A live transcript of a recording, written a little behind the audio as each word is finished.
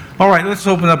All right, let's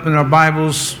open up in our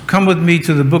Bibles. Come with me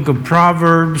to the book of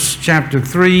Proverbs, chapter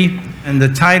 3. And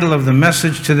the title of the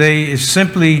message today is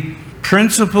simply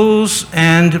Principles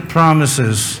and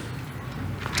Promises.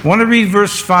 I want to read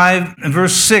verse 5 and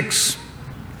verse 6.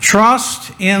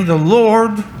 Trust in the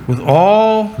Lord with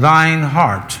all thine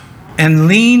heart, and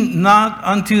lean not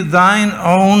unto thine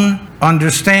own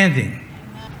understanding.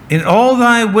 In all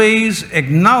thy ways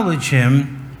acknowledge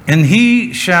him, and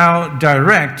he shall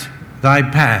direct thy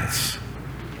paths.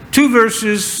 Two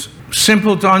verses,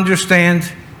 simple to understand.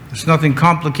 There's nothing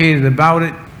complicated about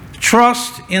it.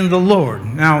 Trust in the Lord.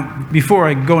 Now, before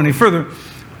I go any further,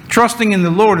 trusting in the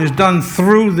Lord is done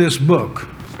through this book.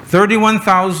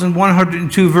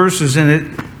 31,102 verses in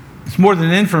it. It's more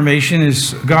than information.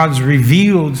 It's God's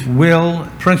revealed will,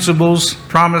 principles,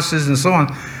 promises, and so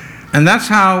on. And that's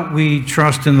how we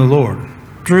trust in the Lord,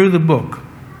 through the book.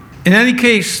 In any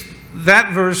case,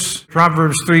 that verse,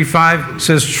 Proverbs 3:5,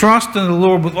 says, trust in the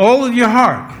Lord with all of your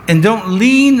heart, and don't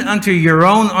lean unto your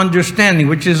own understanding,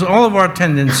 which is all of our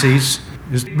tendencies.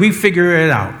 We figure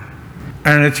it out.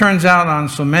 And it turns out on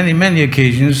so many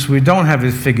occasions, we don't have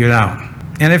it figured out.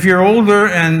 And if you're older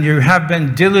and you have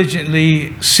been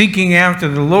diligently seeking after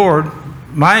the Lord,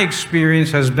 my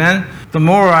experience has been, the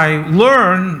more I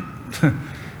learn,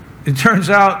 it turns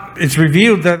out it's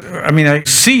revealed that, I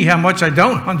see how much I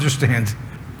don't understand.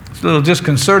 It's a little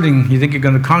disconcerting. You think you're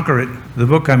going to conquer it, the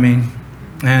book, and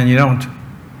you don't.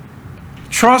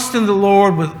 Trust in the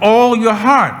Lord with all your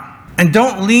heart, and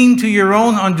don't lean to your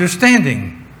own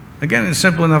understanding. Again, it's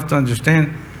simple enough to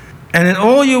understand. And in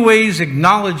all your ways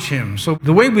acknowledge him. So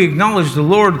the way we acknowledge the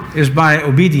Lord is by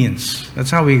obedience. That's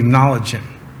how we acknowledge him.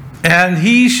 And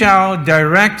he shall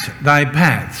direct thy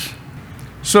paths.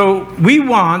 So we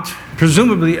want,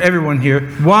 presumably everyone here,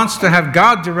 wants to have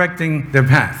God directing their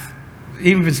path.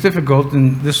 Even if it's difficult,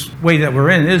 and this way that we're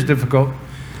in is difficult,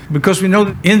 because we know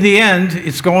that in the end,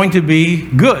 it's going to be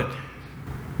good.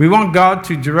 We want God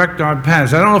to direct our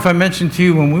paths. I don't know if I mentioned to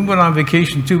you, when we went on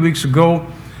vacation 2 weeks ago,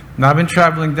 and I've been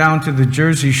traveling down to the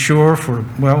Jersey Shore for,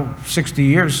 60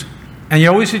 years. And you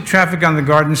always hit traffic on the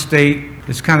Garden State.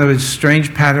 It's kind of a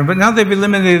strange pattern. But now they've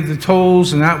eliminated the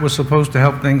tolls, and that was supposed to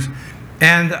help things.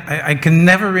 And I can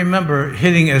never remember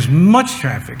hitting as much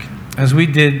traffic as we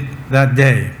did that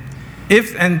day.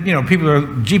 People are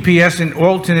GPSing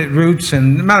alternate routes,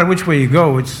 and no matter which way you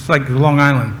go, it's like Long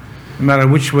Island. No matter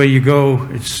which way you go,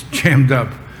 it's jammed up.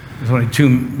 There's only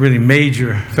two really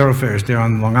major thoroughfares there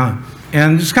on Long Island.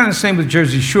 And it's kind of the same with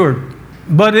Jersey Shore.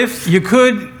 But if you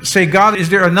could say, God, is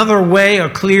there another way, a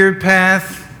clear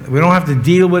path? We don't have to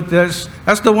deal with this.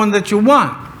 That's the one that you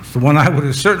want. It's the one I would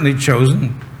have certainly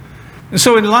chosen. And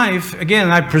so in life,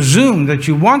 again, I presume that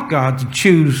you want God to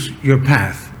choose your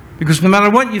path. Because no matter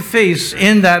what you face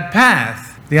in that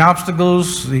path, the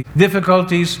obstacles, the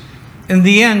difficulties, in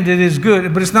the end it is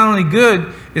good. But it's not only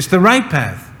good, it's the right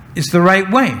path. It's the right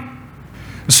way.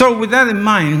 So with that in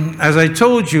mind, as I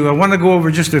told you, I want to go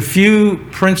over just a few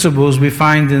principles we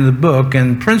find in the book.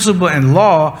 And principle and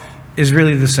law is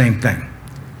really the same thing.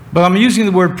 But I'm using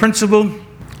the word principle,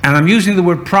 and I'm using the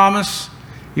word promise,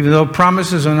 even though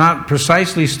promises are not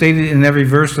precisely stated in every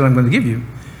verse that I'm going to give you.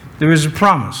 There is a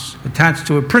promise attached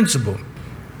to a principle.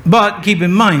 But keep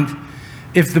in mind,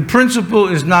 if the principle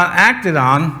is not acted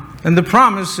on, then the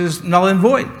promise is null and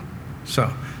void.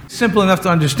 So, simple enough to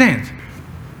understand.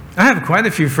 I have quite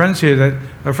a few friends here that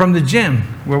are from the gym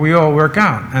where we all work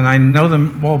out. And I know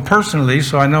them all personally,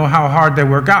 so I know how hard they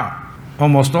work out.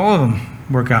 Almost all of them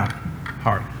work out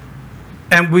hard.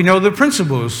 And we know the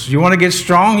principles. You want to get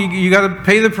strong, you got to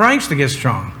pay the price to get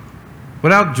strong.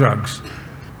 Without drugs.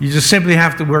 You just simply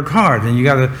have to work hard, and you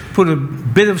got to put a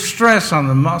bit of stress on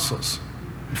the muscles.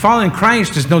 Following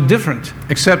Christ is no different,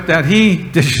 except that he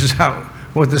dishes out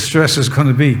what the stress is going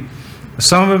to be.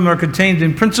 Some of them are contained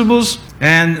in principles,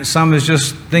 and some is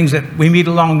just things that we meet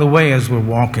along the way as we're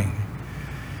walking.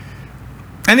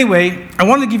 Anyway, I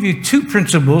want to give you two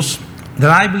principles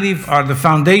that I believe are the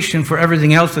foundation for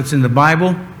everything else that's in the Bible.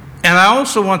 And I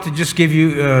also want to just give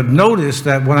you notice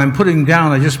that what I'm putting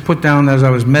down, I just put down as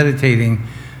I was meditating.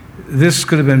 This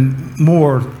could have been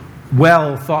more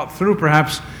well thought through,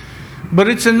 perhaps, but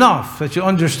it's enough that you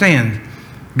understand.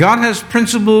 God has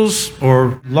principles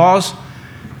or laws,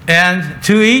 and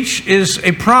to each is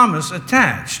a promise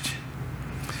attached.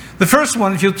 The first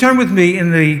one, if you'll turn with me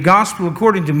in the Gospel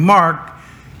according to Mark,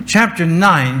 chapter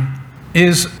 9,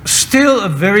 is still a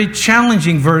very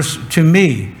challenging verse to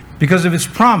me because of its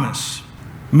promise.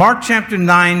 Mark chapter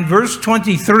 9, verse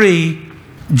 23,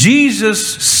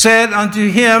 Jesus said unto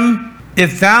him,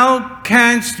 if thou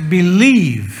canst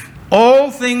believe, all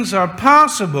things are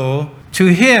possible to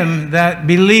him that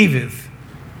believeth.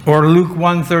 Or Luke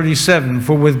 1:37,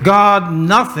 for with God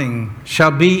nothing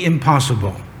shall be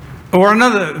impossible. Or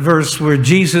another verse where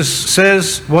Jesus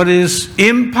says what is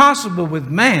impossible with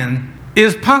man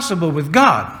is possible with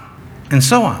God, and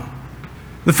so on.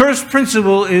 The first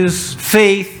principle is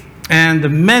faith and the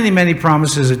many, many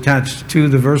promises attached to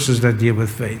the verses that deal with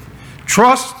faith.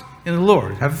 Trust in the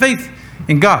Lord. Have faith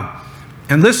in God.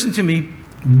 And listen to me,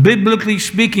 biblically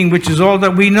speaking, which is all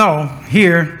that we know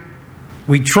here,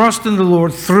 we trust in the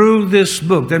Lord through this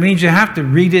book. That means you have to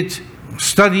read it,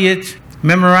 study it.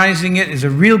 Memorizing it is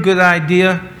a real good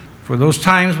idea for those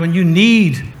times when you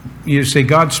need, you say,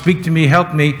 God, speak to me,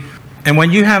 help me. And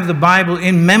when you have the Bible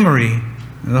in memory,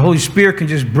 and the Holy Spirit can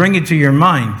just bring it to your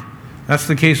mind. That's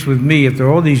the case with me. After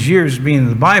all these years being in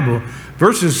the Bible,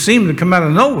 verses seem to come out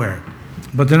of nowhere.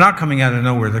 But they're not coming out of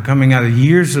nowhere. They're coming out of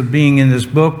years of being in this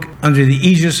book under the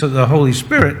aegis of the Holy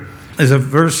Spirit as a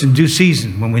verse in due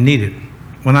season when we need it,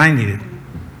 when I need it.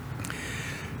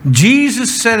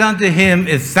 Jesus said unto him,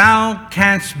 if thou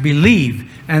canst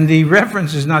believe, and the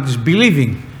reference is not just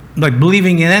believing, like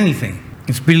believing in anything.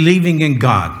 It's believing in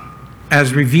God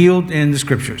as revealed in the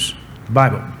Scriptures, the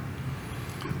Bible.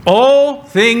 All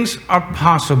things are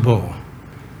possible.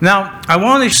 Now, I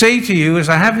want to say to you, as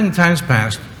I have in times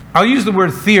past, I'll use the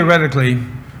word theoretically,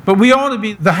 but we ought to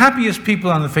be the happiest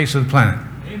people on the face of the planet.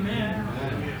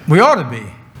 Amen. We ought to be.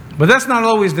 But that's not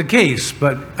always the case,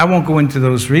 but I won't go into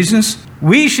those reasons.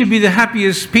 We should be the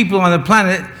happiest people on the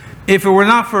planet if it were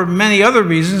not for many other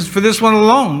reasons, for this one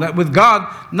alone, that with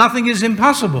God, nothing is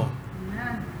impossible.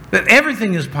 Amen. That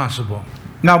everything is possible.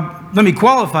 Now, let me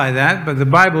qualify that, but the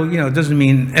Bible, it doesn't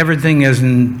mean everything as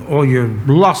in all your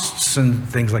lusts and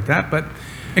things like that, but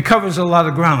it covers a lot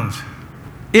of ground.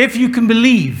 If you can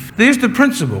believe, there's the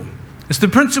principle. It's the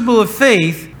principle of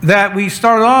faith that we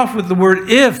start off with the word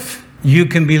if you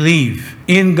can believe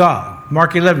in God.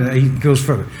 Mark 11, he goes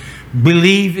further.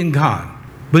 Believe in God.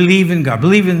 Believe in God.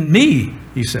 Believe in me,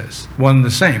 he says. One and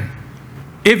the same.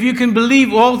 If you can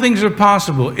believe, all things are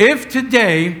possible. If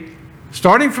today,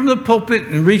 starting from the pulpit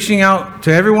and reaching out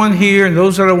to everyone here and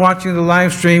those that are watching the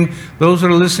live stream, those that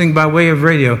are listening by way of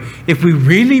radio, if we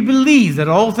really believe that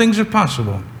all things are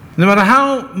possible, no matter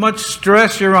how much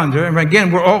stress you're under, and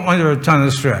again, we're all under a ton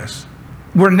of stress,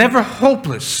 we're never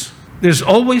hopeless. There's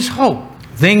always hope.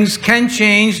 Things can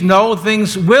change. No,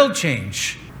 things will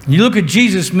change. You look at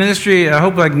Jesus' ministry, I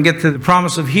hope I can get to the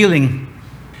promise of healing.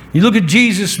 You look at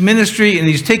Jesus' ministry, and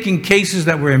he's taking cases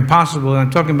that were impossible. And I'm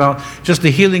talking about just the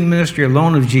healing ministry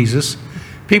alone of Jesus.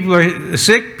 People are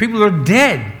sick, people are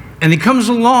dead. And he comes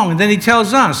along, and then he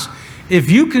tells us,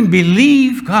 if you can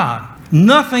believe God,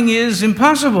 nothing is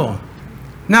impossible.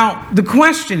 Now, the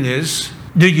question is,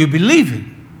 do you believe it?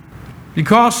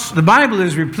 Because the Bible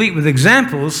is replete with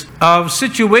examples of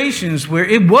situations where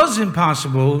it was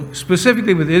impossible,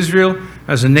 specifically with Israel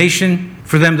as a nation,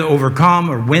 for them to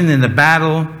overcome or win in the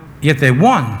battle, yet they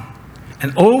won.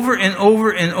 And over and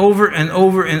over and over and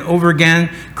over and over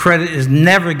again, credit is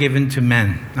never given to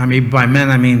men. I mean, by men,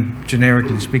 I mean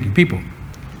generically speaking, people.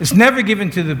 It's never given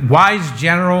to the wise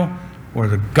general or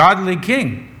the godly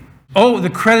king. Oh, the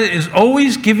credit is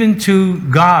always given to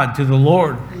God, to the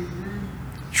Lord.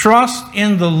 Trust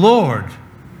in the Lord.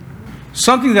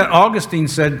 Something that Augustine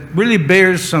said really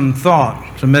bears some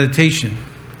thought, some meditation.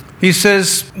 He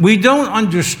says, we don't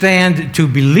understand to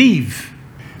believe.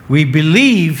 We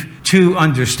believe to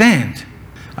understand.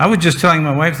 I was just telling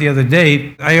my wife the other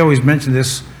day, I always mention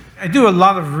this, I do a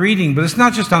lot of reading, but it's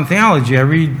not just on theology. I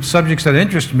read subjects that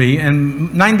interest me,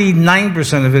 and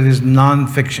 99% of it is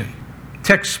nonfiction.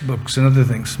 Textbooks and other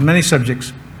things, many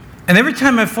subjects. And every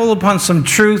time I fall upon some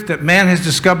truth that man has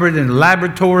discovered in a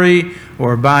laboratory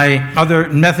or by other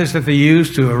methods that they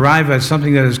use to arrive at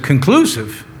something that is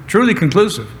conclusive, truly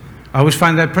conclusive, I always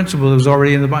find that principle is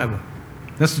already in the Bible.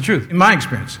 That's the truth, in my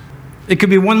experience. It could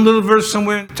be one little verse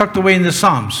somewhere tucked away in the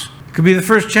Psalms. It could be the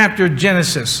first chapter of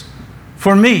Genesis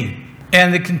for me.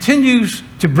 And it continues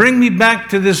to bring me back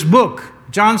to this book,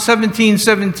 John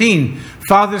 17:17.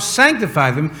 Father,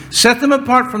 sanctify them, set them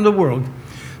apart from the world.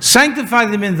 Sanctify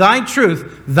them in thy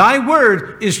truth. Thy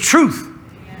word is truth.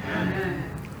 Amen.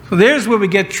 So there's where we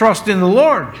get trust in the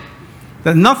Lord.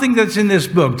 That nothing that's in this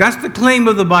book, that's the claim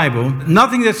of the Bible,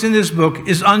 nothing that's in this book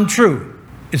is untrue.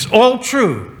 It's all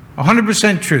true,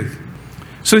 100% truth.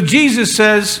 So Jesus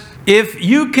says, if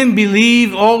you can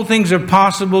believe, all things are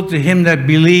possible to him that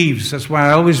believes. That's why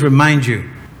I always remind you.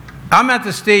 I'm at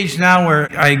the stage now where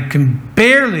I can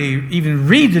barely even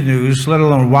read the news, let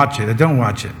alone watch it. I don't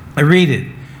watch it. I read it.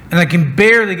 And I can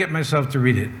barely get myself to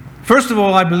read it. First of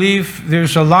all, I believe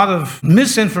there's a lot of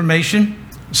misinformation.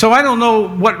 So I don't know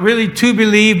what really to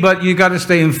believe, but you got to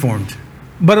stay informed.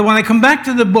 But when I come back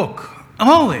to the book,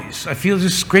 always I feel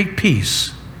this great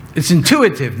peace. It's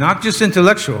intuitive, not just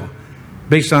intellectual.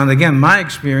 Based on, again, my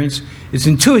experience, it's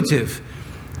intuitive.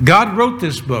 God wrote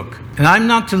this book, and I'm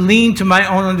not to lean to my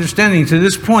own understanding to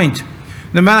this point.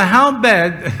 No matter how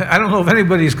bad, I don't know if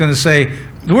anybody's going to say,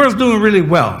 the world's doing really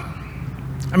well.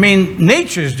 I mean,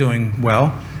 nature's doing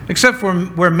well, except for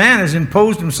where man has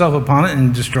imposed himself upon it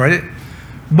and destroyed it.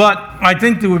 But I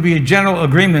think there would be a general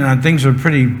agreement on things are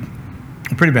pretty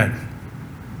bad.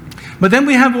 But then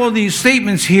we have all these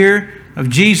statements here of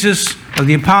Jesus, of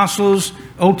the apostles,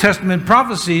 Old Testament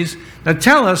prophecies that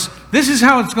tell us this is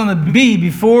how it's going to be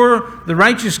before the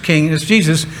righteous king, as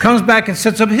Jesus, comes back and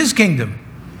sets up his kingdom.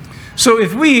 So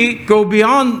if we go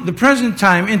beyond the present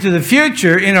time into the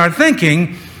future in our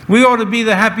thinking, we ought to be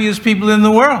the happiest people in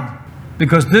the world.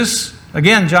 Because this,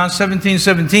 again, John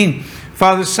 17:17,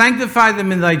 Father, sanctify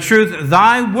them in thy truth.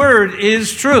 Thy word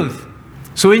is truth.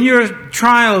 So in your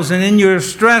trials and in your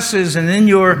stresses and in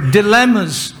your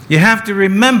dilemmas, you have to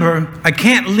remember, I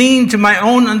can't lean to my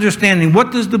own understanding.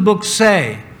 What does the book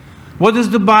say? What does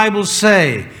the Bible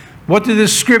say? What do the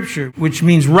scripture, which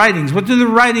means writings, what do the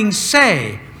writings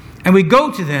say? And we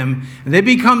go to them, and they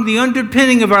become the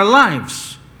underpinning of our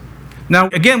lives. Now,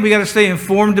 again, we got to stay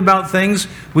informed about things.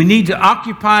 We need to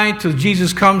occupy till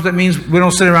Jesus comes. That means we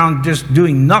don't sit around just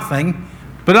doing nothing.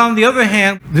 But on the other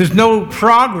hand, there's no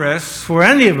progress for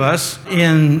any of us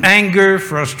in anger,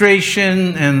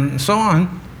 frustration, and so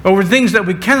on over things that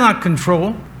we cannot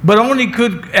control, but only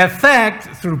could affect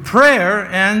through prayer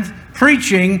and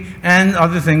preaching and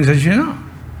other things, as you know.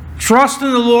 Trust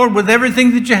in the Lord with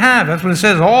everything that you have. That's what it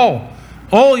says,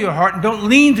 all your heart, and don't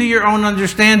lean to your own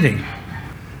understanding.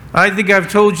 I think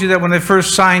I've told you that when I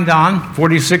first signed on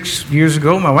 46 years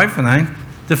ago, my wife and I,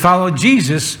 to follow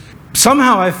Jesus,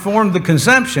 somehow I formed the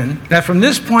conception that from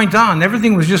this point on,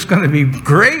 everything was just going to be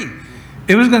great.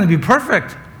 It was going to be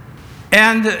perfect.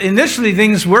 And initially,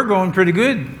 things were going pretty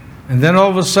good. And then all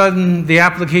of a sudden, the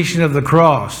application of the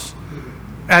cross.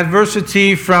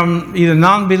 Adversity from either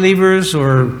non-believers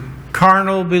or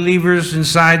carnal believers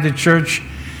inside the church,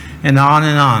 and on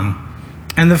and on.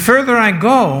 And the further I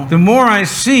go, the more I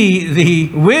see the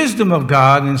wisdom of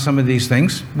God in some of these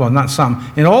things. Well, not some,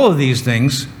 in all of these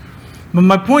things. But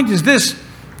my point is this.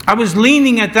 I was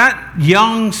leaning at that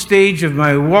young stage of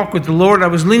my walk with the Lord, I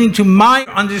was leaning to my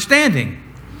understanding.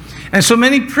 And so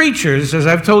many preachers, as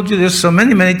I've told you this so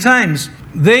many times,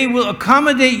 they will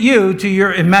accommodate you to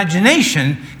your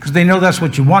imagination because they know that's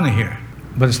what you want to hear.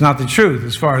 But it's not the truth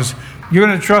as far as you're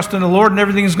going to trust in the Lord and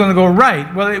everything's going to go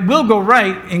right. Well, it will go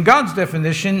right in God's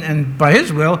definition and by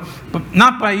His will, but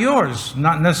not by yours,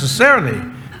 not necessarily.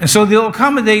 And so they'll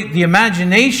accommodate the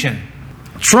imagination.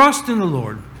 Trust in the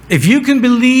Lord. If you can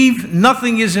believe,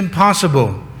 nothing is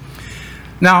impossible.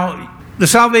 Now, the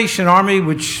Salvation Army,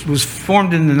 which was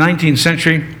formed in the 19th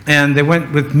century, and they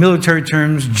went with military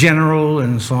terms, general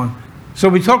and so on. So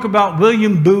we talk about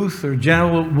William Booth, or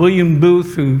General William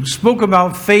Booth, who spoke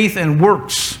about faith and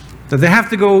works, that they have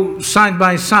to go side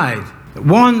by side.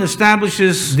 One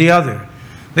establishes the other.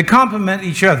 They complement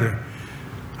each other.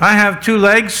 I have two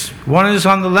legs. One is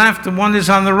on the left and one is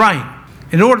on the right.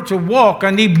 In order to walk,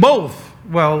 I need both.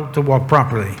 Well, to walk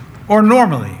properly, or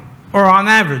normally, or on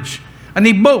average. I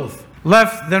need both,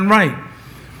 left then right.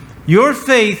 Your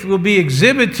faith will be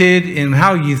exhibited in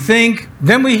how you think.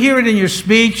 Then we hear it in your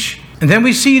speech, and then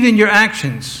we see it in your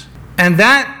actions. And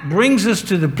that brings us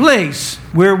to the place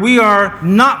where we are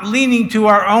not leaning to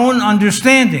our own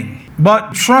understanding,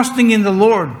 but trusting in the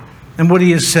Lord and what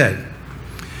He has said.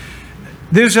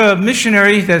 There's a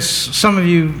missionary that some of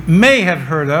you may have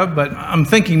heard of, but I'm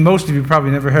thinking most of you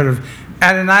probably never heard of,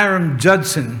 Adoniram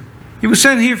Judson. He was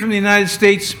sent here from the United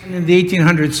States in the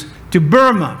 1800s to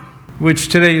Burma, which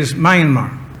today is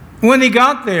Myanmar. When he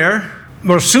got there,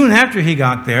 or soon after he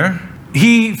got there,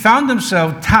 he found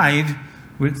himself tied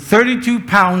with 32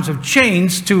 pounds of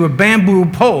chains to a bamboo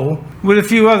pole with a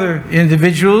few other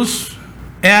individuals.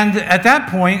 And at that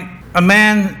point, a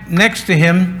man next to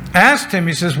him asked him,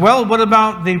 he says, well, what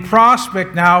about the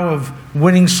prospect now of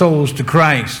winning souls to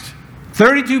Christ?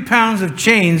 32 pounds of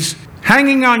chains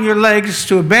hanging on your legs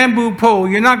to a bamboo pole,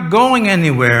 you're not going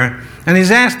anywhere. And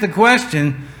he's asked the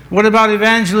question, what about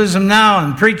evangelism now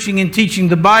and preaching and teaching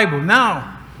the Bible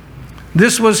now?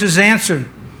 This was his answer.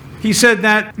 He said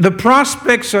that the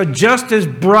prospects are just as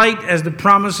bright as the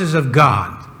promises of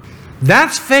God.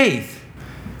 That's faith.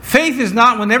 Faith is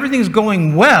not when everything's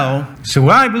going well, so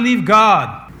I believe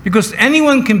God. Because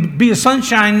anyone can be a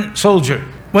sunshine soldier.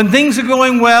 When things are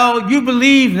going well, you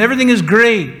believe and everything is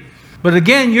great. But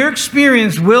again, your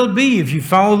experience will be, if you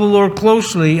follow the Lord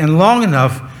closely and long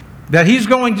enough, that he's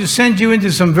going to send you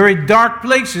into some very dark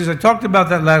places. I talked about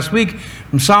that last week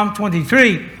from Psalm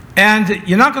 23. And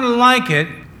you're not going to like it,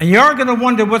 and you are going to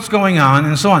wonder what's going on,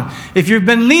 and so on. If you've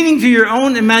been leaning to your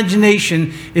own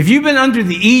imagination, if you've been under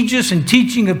the aegis and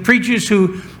teaching of preachers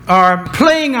who are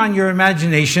playing on your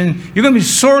imagination, you're going to be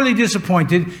sorely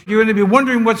disappointed. You're going to be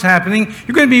wondering what's happening.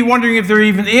 You're going to be wondering if there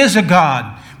even is a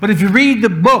God. But if you read the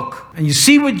book and you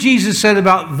see what Jesus said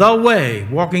about the way,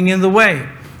 walking in the way,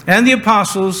 and the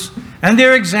apostles, and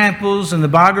their examples, and the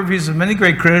biographies of many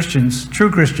great Christians,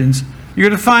 true Christians, you're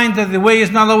going to find that the way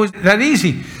is not always that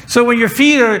easy. So when your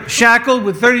feet are shackled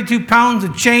with 32 pounds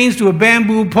of chains to a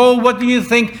bamboo pole, what do you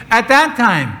think at that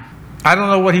time? I don't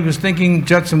know what he was thinking,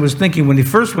 Judson was thinking when he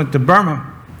first went to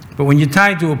Burma. But when you're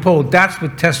tied to a pole, that's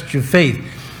what tests your faith.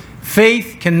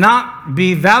 Faith cannot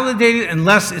be validated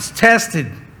unless it's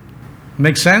tested.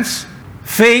 Make sense?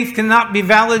 Faith cannot be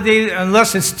validated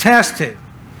unless it's tested.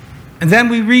 And then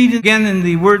we read again in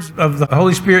the words of the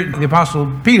Holy Spirit, the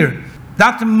Apostle Peter,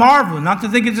 not to marvel, not to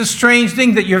think it's a strange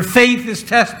thing that your faith is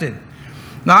tested.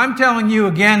 Now I'm telling you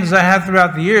again, as I have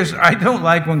throughout the years, I don't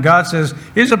like when God says,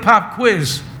 here's a pop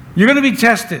quiz. You're going to be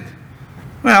tested.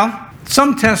 Well,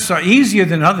 some tests are easier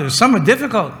than others. Some are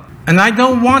difficult. And I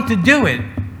don't want to do it.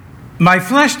 My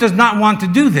flesh does not want to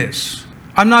do this.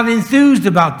 I'm not enthused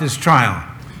about this trial.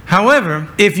 However,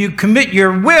 if you commit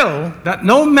your will, that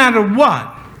no matter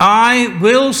what, I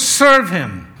will serve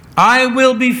him. I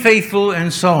will be faithful,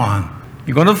 and so on.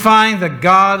 You're going to find that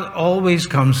God always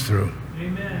comes through.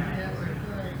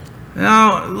 Amen.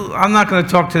 Now, I'm not going to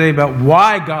talk today about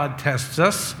why God tests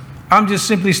us. I'm just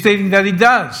simply stating that he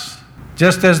does.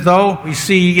 Just as though we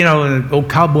see, in old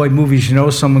cowboy movies,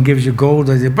 someone gives you gold,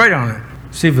 they bite on it.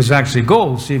 See if it's actually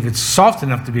gold. See if it's soft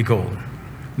enough to be gold.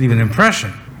 Leave an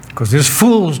impression. Because there's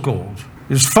fool's gold.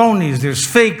 There's phonies. There's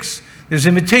fakes. There's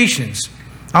imitations.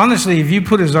 Honestly, if you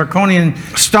put a zirconian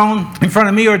stone in front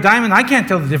of me or a diamond, I can't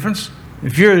tell the difference.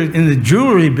 If you're in the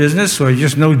jewelry business or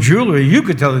just know jewelry, you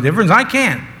could tell the difference. I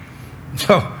can't.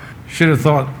 So, should have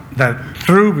thought that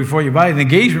through before you buy an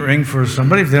engagement ring for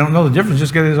somebody. If they don't know the difference,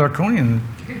 just get a zirconian.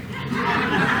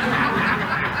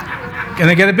 And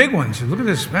they get a big one. So look at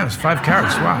this. Man, it's 5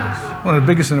 carats. Wow. It's one of the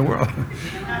biggest in the world.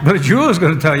 But a jeweler's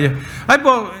going to tell you. I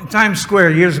bought in Times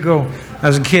Square years ago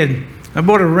as a kid. I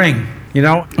bought a ring.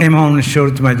 Came home and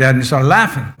showed it to my dad, and he started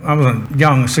laughing. I was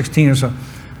young, 16 or so.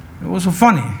 It was so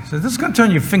funny. He said, this is going to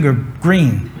turn your finger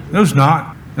green. It was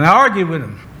not. And I argued with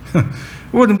him.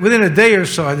 Within a day or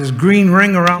so, I had this green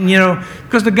ring around,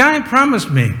 because the guy promised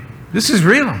me, this is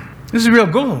real. This is real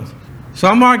gold. So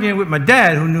I'm arguing with my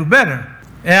dad, who knew better.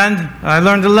 And I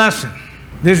learned a lesson.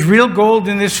 There's real gold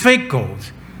and there's fake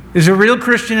gold. There's a real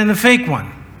Christian and a fake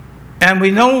one. And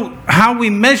we know how we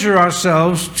measure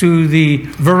ourselves to the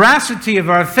veracity of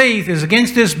our faith is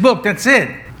against this book. That's it.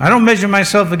 I don't measure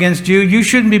myself against you. You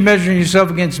shouldn't be measuring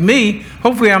yourself against me.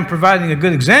 Hopefully I'm providing a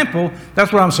good example.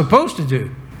 That's what I'm supposed to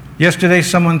do. Yesterday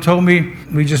someone told me,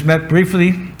 we just met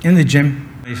briefly in the gym.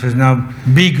 He says, now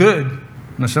be good.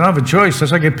 And I said, I don't have a choice.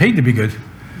 That's I get paid to be good.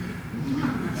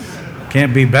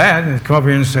 Can't be bad and come over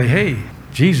here and say, hey,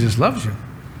 Jesus loves you.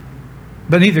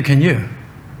 But neither can you.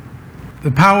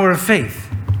 The power of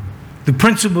faith. The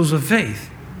principles of faith.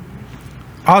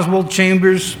 Oswald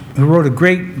Chambers, who wrote a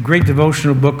great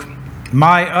devotional book,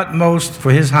 My Utmost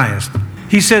for His Highest.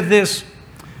 He said this,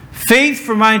 faith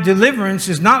for my deliverance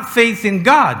is not faith in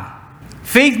God.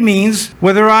 Faith means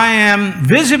whether I am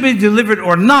visibly delivered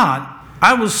or not,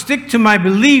 I will stick to my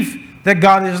belief that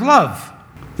God is love.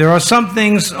 There are some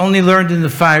things only learned in the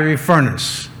fiery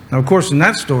furnace. Now, of course, in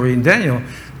that story, in Daniel,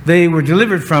 they were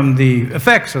delivered from the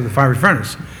effects of the fiery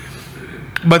furnace.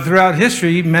 But throughout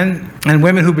history, men and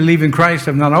women who believe in Christ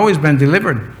have not always been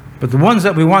delivered. But the ones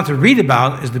that we want to read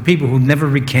about is the people who never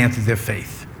recanted their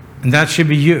faith. And that should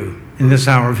be you in this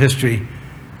hour of history,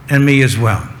 and me as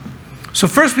well. So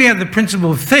first we have the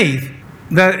principle of faith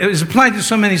that is applied to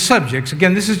so many subjects.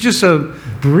 Again, this is just a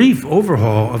brief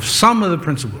overhaul of some of the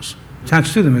principles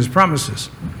attached to them as promises.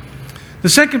 The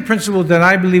second principle that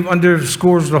I believe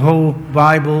underscores the whole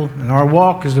Bible and our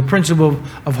walk is the principle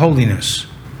of holiness.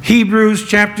 Hebrews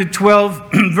chapter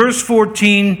 12, verse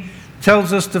 14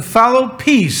 tells us to follow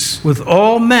peace with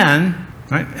all men,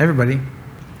 right, everybody,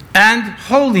 and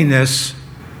holiness,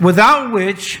 without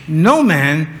which no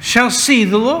man shall see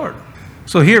the Lord.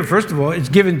 So here, first of all, it's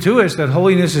given to us that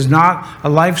holiness is not a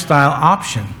lifestyle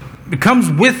option. It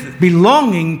comes with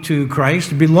belonging to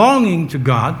Christ, belonging to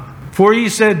God. For he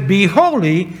said, be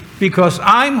holy because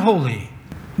I'm holy.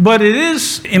 But it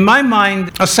is, in my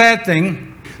mind, a sad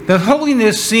thing that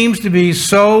holiness seems to be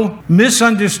so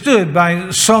misunderstood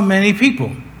by so many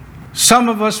people. Some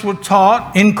of us were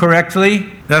taught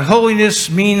incorrectly that holiness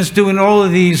means doing all of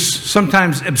these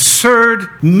sometimes absurd,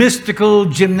 mystical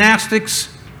gymnastics,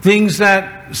 things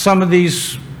that some of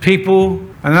these people,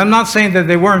 and I'm not saying that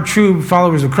they weren't true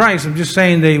followers of Christ, I'm just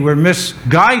saying they were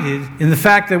misguided in the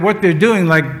fact that what they're doing,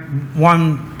 like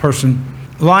one person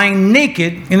lying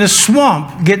naked in a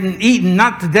swamp, getting eaten,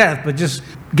 not to death, but just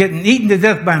getting eaten to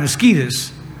death by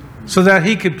mosquitoes, so that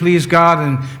he could please God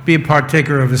and be a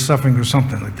partaker of his suffering or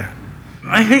something like that.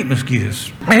 I hate mosquitoes.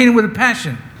 I hate them with a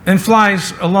passion, and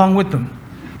flies along with them.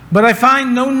 But I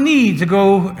find no need to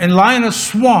go and lie in a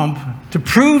swamp to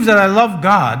prove that I love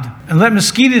God and let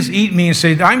mosquitoes eat me and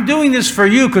say, I'm doing this for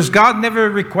you, because God never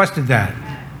requested that.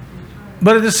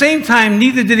 But at the same time,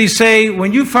 neither did he say,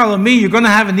 when you follow me, you're going to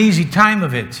have an easy time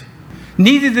of it.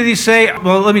 Neither did he say,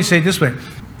 well, let me say it this way.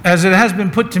 As it has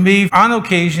been put to me on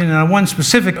occasion, and on one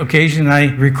specific occasion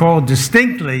I recall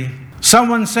distinctly,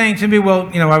 someone saying to me, well,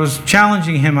 I was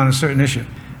challenging him on a certain issue.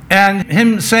 And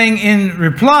him saying in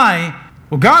reply,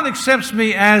 well, God accepts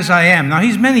me as I am. Now,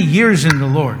 he's many years in the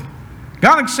Lord.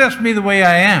 God accepts me the way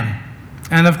I am.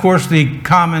 And of course, the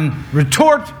common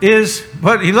retort is,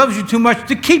 but he loves you too much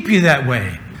to keep you that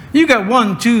way. You got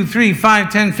 1, 2, 3,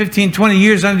 5, 10, 15, 20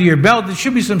 years under your belt. There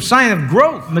should be some sign of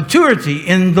growth, maturity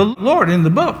in the Lord, in the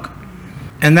book.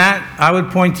 And that, I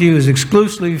would point to you, is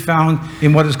exclusively found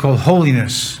in what is called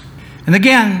holiness. And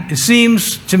again, it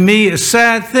seems to me a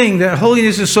sad thing that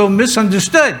holiness is so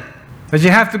misunderstood, that you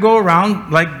have to go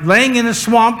around like laying in a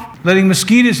swamp, letting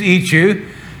mosquitoes eat you.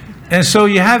 And so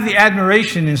you have the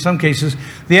admiration, in some cases,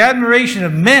 the admiration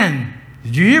of men.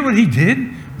 Did you hear what he did?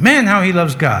 Man, how he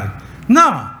loves God.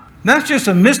 No, that's just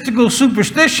a mystical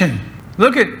superstition.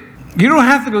 Look at, you don't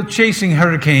have to go chasing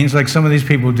hurricanes like some of these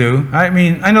people do. I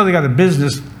mean, I know they got a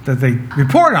business that they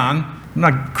report on. I'm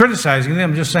not criticizing them.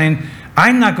 I'm just saying,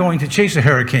 I'm not going to chase a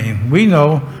hurricane. We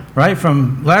know, right,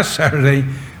 from last Saturday,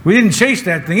 we didn't chase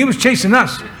that thing. It was chasing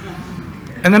us.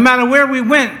 And no matter where we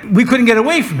went, we couldn't get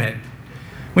away from it.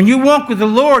 When you walk with the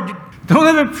Lord, don't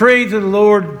ever pray to the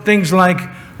Lord things like,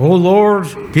 oh Lord,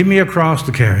 give me a cross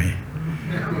to carry.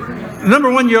 Number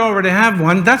one, you already have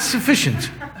one. That's sufficient.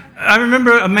 I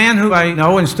remember a man who I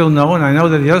know and still know, and I know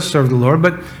that he does serve the Lord,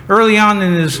 but early on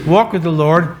in his walk with the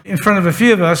Lord, in front of a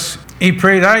few of us, he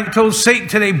prayed, I told Satan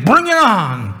today, bring it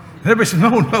on. And everybody said,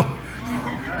 no.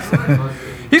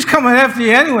 He's coming after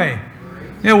you anyway.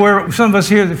 Where some of us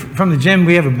here from the gym,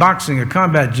 we have a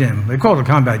combat gym. They call it a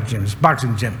combat gym. It's a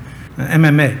boxing gym,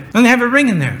 MMA. And they have a ring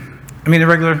in there. A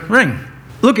regular ring.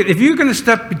 Look, if you're going to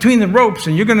step between the ropes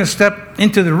and you're going to step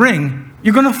into the ring,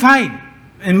 you're going to fight.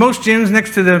 In most gyms,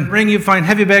 next to the ring, you find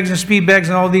heavy bags and speed bags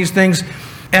and all these things.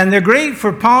 And they're great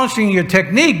for polishing your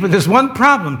technique, but there's one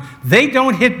problem. They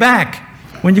don't hit back.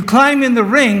 When you climb in the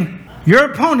ring,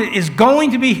 your opponent is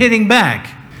going to be hitting back.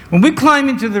 When we climb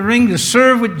into the ring to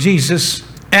serve with Jesus,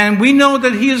 and we know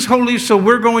that he is holy, so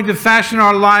we're going to fashion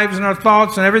our lives and our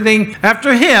thoughts and everything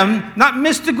after him, not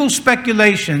mystical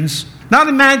speculations, not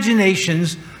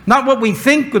imaginations, not what we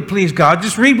think would please God.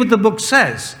 Just read what the book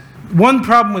says. One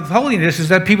problem with holiness is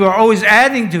that people are always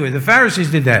adding to it. The Pharisees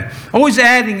did that. Always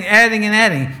adding, adding, and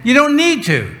adding. You don't need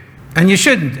to, and you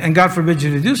shouldn't, and God forbids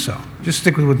you to do so. Just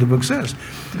stick with what the book says.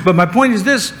 But my point is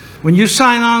this: when you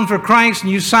sign on for Christ,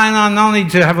 and you sign on not only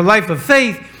to have a life of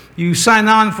faith, you sign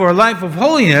on for a life of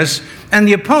holiness, and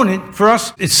the opponent, for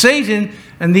us, it's Satan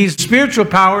and these spiritual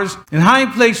powers in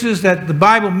high places that the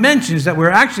Bible mentions that we're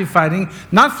actually fighting,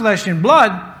 not flesh and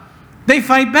blood, they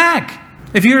fight back.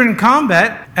 If you're in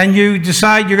combat and you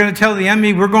decide you're going to tell the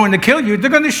enemy, we're going to kill you, they're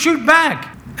going to shoot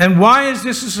back. And why is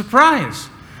this a surprise?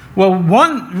 Well,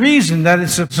 one reason that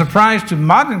it's a surprise to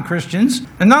modern Christians,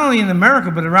 and not only in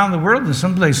America, but around the world in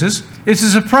some places, it's a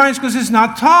surprise because it's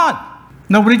not taught.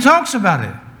 Nobody talks about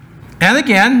it. And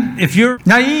again, if you're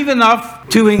naive enough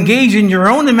to engage in your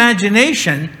own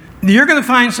imagination, you're going to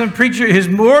find some preacher who's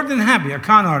more than happy, a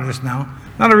con artist now,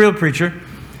 not a real preacher.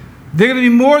 They're going to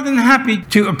be more than happy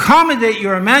to accommodate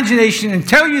your imagination and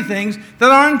tell you things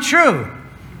that aren't true.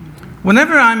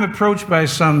 Whenever I'm approached by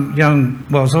some young,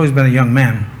 well, it's always been a young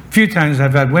man. A few times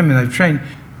I've had women I've trained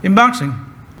in boxing.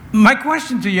 My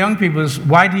question to young people is,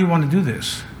 why do you want to do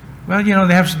this? Well,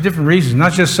 they have some different reasons,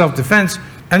 not just self-defense.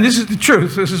 And this is the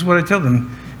truth. This is what I tell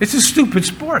them. It's a stupid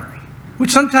sport,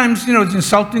 which sometimes, it's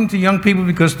insulting to young people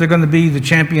because they're going to be the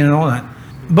champion and all that.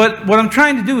 But what I'm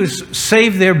trying to do is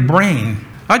save their brain.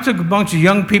 I took a bunch of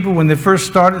young people when they first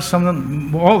started, some of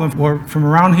them, all of them were from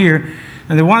around here,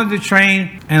 and they wanted to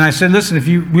train. And I said, listen, if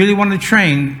you really want to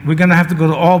train, we're going to have to go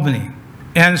to Albany.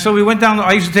 And so we went down,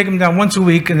 I used to take them down once a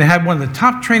week, and they had one of the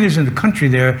top trainers in the country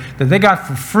there that they got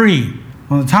for free.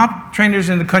 One of the top trainers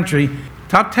in the country,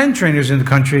 top 10 trainers in the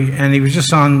country, and he was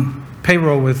just on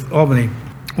payroll with Albany.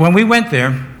 when we went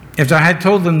there, after I had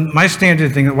told them my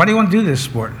standard thing, why do you want to do this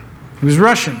sport? He was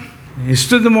Russian. He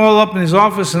stood them all up in his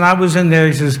office, and I was in there.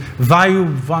 He says, "Why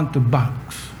you want to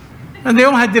box?" And they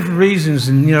all had different reasons,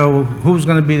 and who's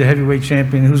going to be the heavyweight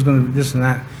champion, who's going to this and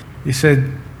that. He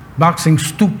said, "Boxing,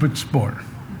 stupid sport."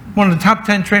 One of the top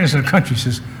 10 trainers in the country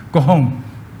says, "Go home,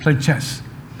 play chess."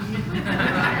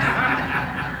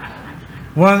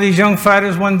 One of these young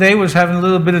fighters one day was having a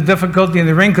little bit of difficulty in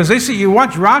the ring because they see, you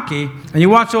watch Rocky and you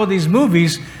watch all these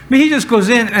movies. I mean, he just goes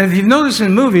in, and if you've noticed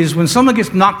in movies, when someone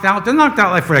gets knocked out, they're knocked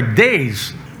out for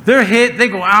days. They're hit, they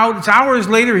go out, it's hours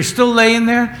later, he's still laying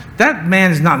there. That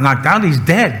man is not knocked out, he's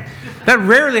dead. That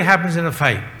rarely happens in a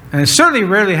fight. And it certainly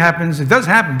rarely happens, it does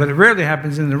happen, but it rarely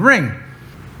happens in the ring.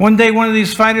 One day, one of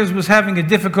these fighters was having a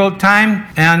difficult time,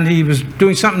 and he was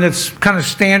doing something that's kind of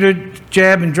standard,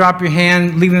 jab and drop your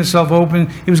hand, leaving himself open.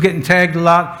 He was getting tagged a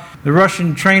lot. The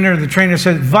Russian trainer,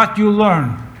 said, "What you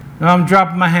learn?" And I'm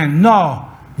dropping my hand. "No,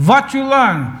 what you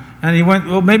learn?" And he went,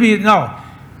 "Well, maybe, no.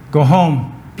 Go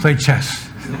home, play chess."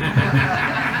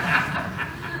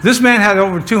 This man had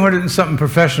over 200 and something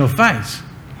professional fights.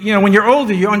 When you're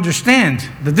older, you understand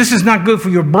that this is not good for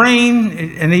your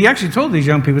brain. And he actually told these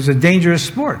young people it's a dangerous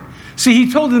sport. See,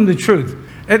 he told them the truth.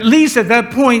 At least at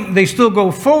that point, they still go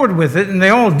forward with it, and they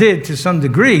all did to some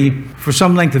degree for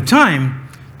some length of time.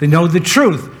 They know the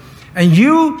truth. And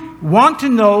you want to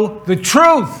know the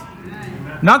truth.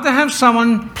 Not to have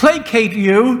someone placate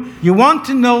you. You want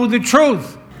to know the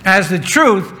truth, as the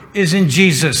truth is in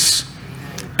Jesus.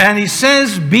 And he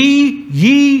says, "Be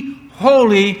ye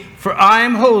holy, for I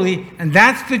am holy." And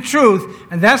that's the truth.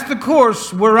 And that's the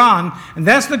course we're on. And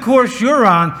that's the course you're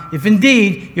on, if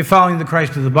indeed you're following the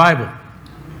Christ of the Bible.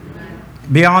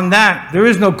 Beyond that, there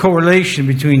is no correlation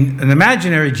between an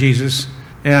imaginary Jesus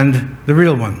and the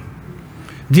real one.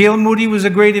 D.L. Moody was a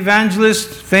great evangelist,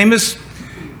 famous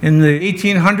in the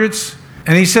 1800s.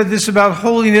 And he said this about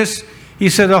holiness. He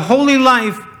said, "A holy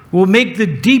life will make the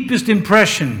deepest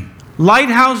impression.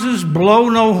 Lighthouses blow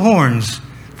no horns.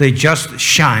 They just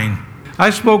shine." I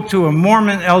spoke to a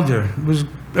Mormon elder, who was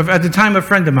at the time a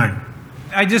friend of mine.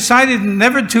 I decided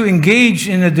never to engage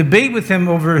in a debate with him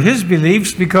over his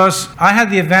beliefs because I had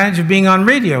the advantage of being on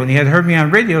radio, and he had heard me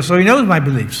on radio, so he knows my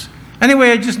beliefs.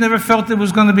 Anyway, I just never felt it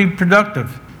was going to be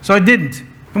productive, so I didn't.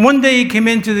 And one day he came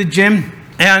into the gym,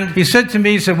 and he said to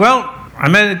me, he said, "Well, I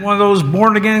met one of those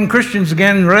born-again Christians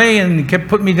again, Ray," and he kept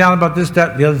putting me down about this,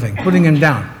 that, the other thing, putting him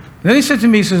down. And then he said to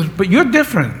me, he says, "But you're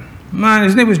different."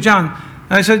 His name was John.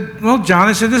 And I said, "Well, John,"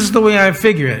 I said, "this is the way I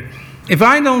figure it. If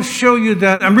I don't show you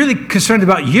that I'm really concerned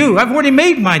about you, I've already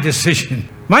made my decision.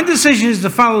 My decision is to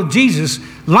follow Jesus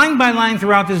line by line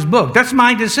throughout this book. That's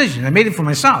my decision. I made it for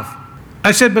myself."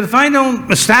 I said, "But if I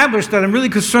don't establish that I'm really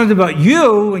concerned about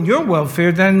you and your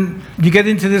welfare, then you get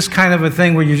into this kind of a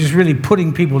thing where you're just really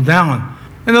putting people down."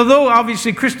 And although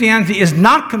obviously Christianity is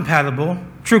not compatible,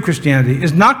 true Christianity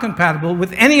is not compatible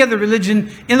with any other religion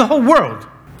in the whole world.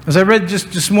 As I read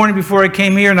just this morning before I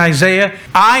came here in Isaiah,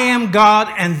 "I am God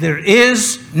and there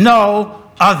is no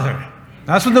other."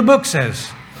 That's what the book says.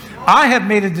 I have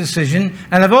made a decision,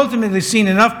 and I've ultimately seen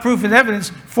enough proof and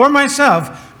evidence for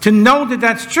myself to know that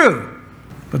that's true.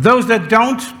 But those that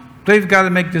don't, they've got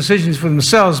to make decisions for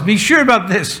themselves. Be sure about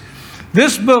this.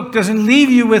 This book doesn't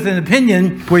leave you with an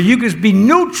opinion where you can be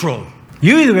neutral.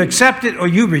 You either accept it or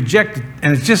you reject it,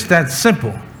 and it's just that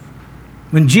simple.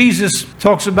 When Jesus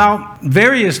talks about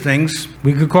various things,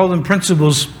 we could call them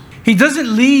principles, he doesn't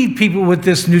leave people with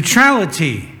this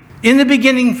neutrality. In the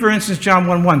beginning, for instance, John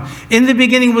 1:1, in the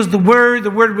beginning was the Word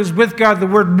was with God, the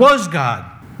Word was God.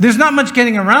 There's not much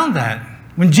getting around that.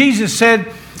 When Jesus said,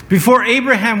 "Before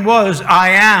Abraham was, I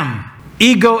am,"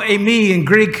 ego eimi in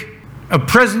Greek, a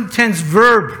present tense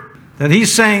verb, that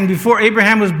he's saying, before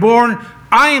Abraham was born,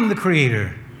 I am the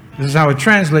creator. This is how it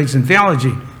translates in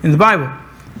theology in the Bible.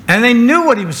 And they knew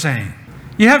what he was saying.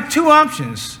 You have two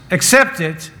options: accept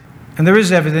it, and there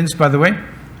is evidence, by the way,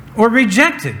 or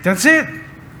reject it. That's it.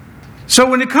 So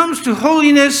when it comes to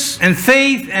holiness and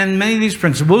faith and many of these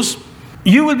principles,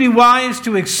 you would be wise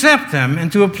to accept them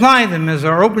and to apply them, as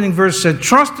our opening verse said,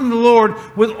 "Trust in the Lord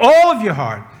with all of your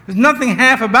heart." There's nothing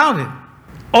half about it.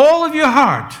 All of your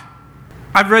heart.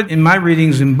 I've read in my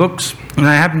readings in books, and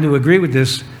I happen to agree with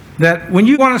this, that when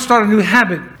you want to start a new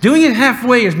habit, doing it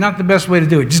halfway is not the best way to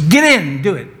do it. Just get in and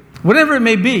do it. Whatever it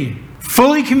may be,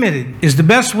 fully committed is the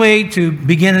best way to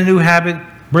begin a new habit,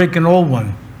 break an old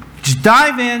one. Just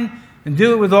dive in and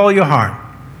do it with all your heart.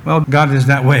 Well, God is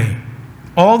that way.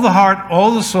 All the heart,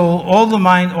 all the soul, all the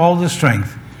mind, all the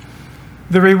strength.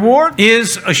 The reward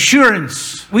is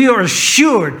assurance. We are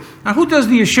assured. Now, who does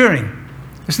the assuring?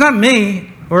 It's not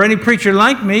me or any preacher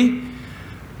like me.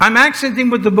 I'm accenting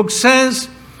what the book says.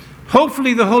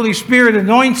 Hopefully the Holy Spirit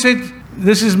anoints it.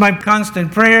 This is my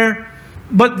constant prayer.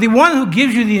 But the one who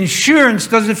gives you the insurance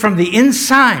does it from the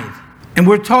inside. And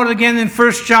we're taught again in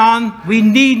 1 John, we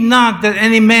need not that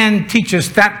any man teach us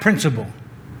that principle.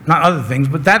 Not other things,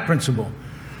 but that principle.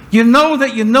 You know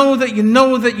that you know that you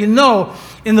know that you know,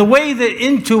 in the way that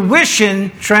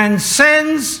intuition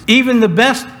transcends even the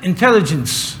best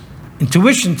intelligence.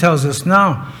 Intuition tells us,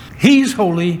 no, he's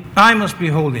holy, I must be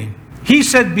holy. He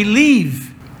said,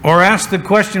 believe, or ask the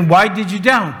question, why did you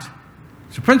doubt?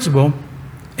 It's a principle,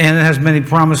 and it has many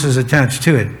promises attached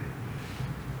to it.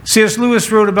 C.S.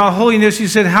 Lewis wrote about holiness. He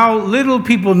said, how little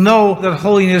people know that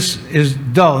holiness is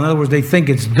dull. In other words, they think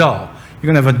it's dull.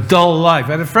 You're going to have a dull life.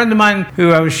 I had a friend of mine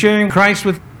who I was sharing Christ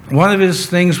with. One of his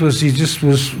things was he just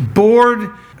was bored.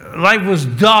 Life was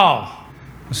dull.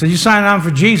 I said, you sign on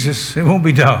for Jesus, it won't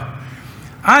be dull.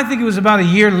 I think it was about a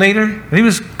year later. He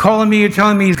was calling me or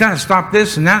telling me he's got to stop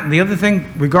this and that and the other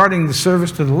thing regarding the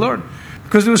service to the Lord.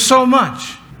 Because there was so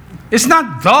much. It's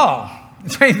not dull.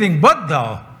 It's anything but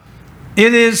dull.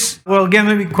 It is, well, again,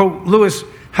 let me quote Lewis,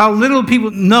 how little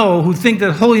people know who think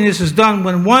that holiness is done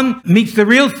when one meets the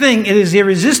real thing, it is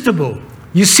irresistible.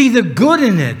 You see the good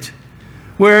in it.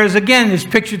 Whereas, again, it's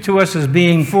pictured to us as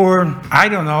being for, I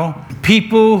don't know,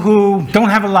 people who don't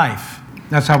have a life.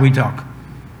 That's how we talk.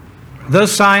 The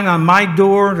sign on my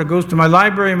door that goes to my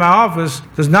library, my office,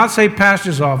 does not say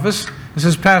pastor's office. It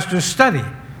says pastor's study.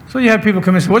 So you have people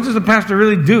come and say, what does the pastor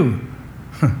really do?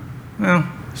 Well,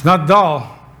 it's not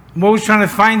dull. I'm always trying to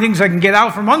find things I can get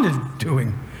out from under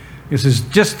doing. This is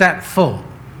just that full.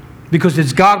 Because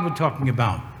it's God we're talking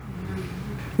about.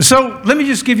 So let me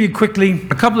just give you quickly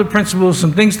a couple of principles,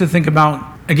 some things to think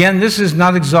about. Again, this is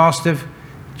not exhaustive,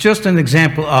 just an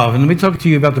example of. And let me talk to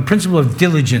you about the principle of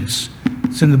diligence.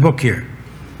 It's in the book here.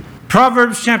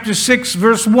 Proverbs chapter 6,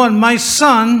 verse 1. My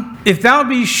son, if thou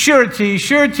be surety,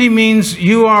 surety means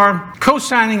you are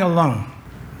co-signing a loan.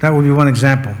 That would be one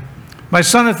example. My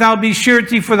son, if thou be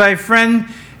surety for thy friend,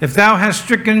 if thou hast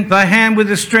stricken thy hand with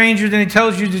a stranger, then he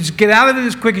tells you to just get out of it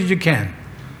as quick as you can.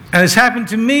 And it's happened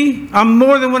to me on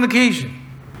more than one occasion.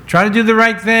 Try to do the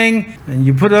right thing, and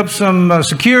you put up some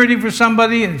security for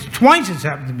somebody, and twice it's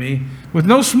happened to me, with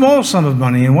no small sum of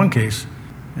money in one case.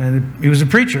 And he was a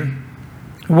preacher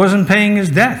who wasn't paying his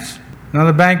debts.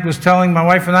 Another bank was telling my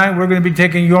wife and I, we're going to be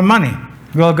taking your money.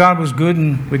 Well, God was good,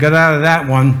 and we got out of that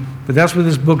one. But that's what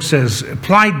this book says.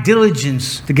 Apply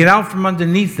diligence to get out from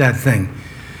underneath that thing.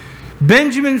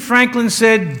 Benjamin Franklin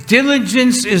said,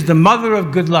 diligence is the mother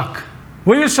of good luck.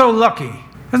 We're so lucky.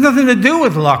 It has nothing to do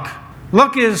with luck.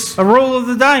 Luck is a roll of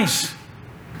the dice.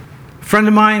 A friend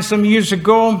of mine some years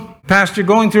ago, pastor,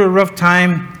 going through a rough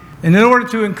time. And in order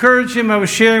to encourage him, I was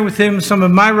sharing with him some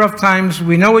of my rough times.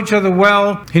 We know each other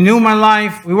well. He knew my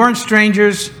life. We weren't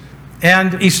strangers.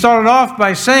 And he started off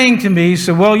by saying to me, he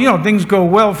said, well, you know, things go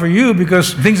well for you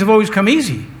because things have always come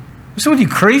easy. I said, what, are you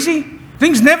crazy?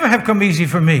 Things never have come easy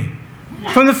for me.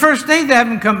 From the first day, they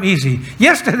haven't come easy.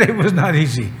 Yesterday was not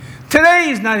easy. Today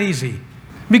is not easy.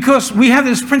 Because we have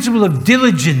this principle of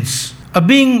diligence, of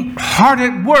being hard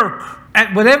at work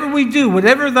at whatever we do,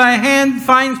 whatever thy hand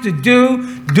finds to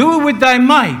do, do it with thy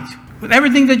might, with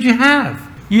everything that you have.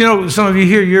 You know, some of you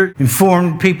here, you're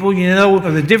informed people, you know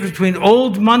the difference between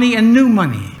old money and new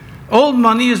money. Old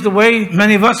money is the way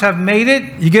many of us have made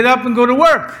it. You get up and go to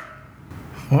work.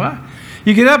 What?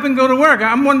 You get up and go to work.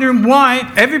 I'm wondering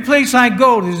why every place I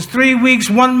go, there's 3 weeks,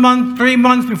 1 month, 3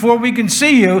 months before we can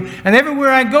see you. And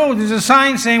everywhere I go, there's a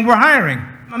sign saying we're hiring.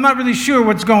 I'm not really sure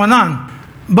what's going on.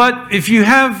 But if you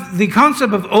have the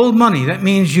concept of old money, that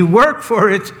means you work for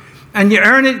it and you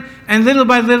earn it, and little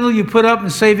by little you put up in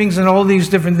savings and all these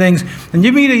different things. And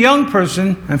you meet a young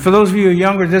person, and for those of you who are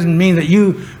younger, it doesn't mean that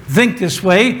you think this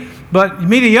way, but you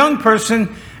meet a young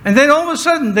person, and then all of a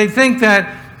sudden they think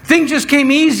that things just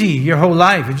came easy your whole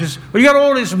life. You got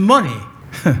all this money.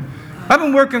 I've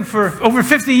been working for over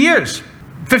 50 years,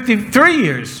 53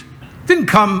 years. Didn't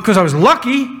come because I was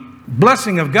lucky,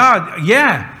 blessing of God,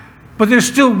 yeah. But there's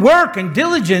still work and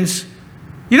diligence.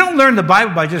 You don't learn the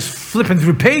Bible by just flipping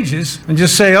through pages and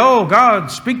just say, oh, God,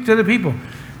 speak to the people,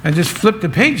 and just flip the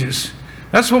pages.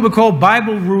 That's what we call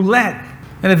Bible roulette.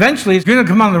 And eventually, you're going to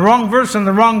come on the wrong verse on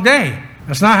the wrong day.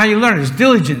 That's not how you learn it. It's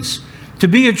diligence. To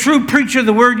be a true preacher of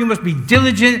the word, you must be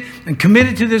diligent and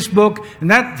committed to this book, and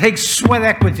that takes sweat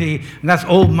equity, and that's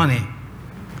old money.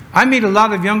 I meet a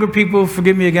lot of younger people.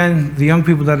 Forgive me again, the young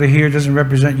people that are here doesn't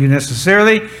represent you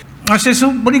necessarily. I say,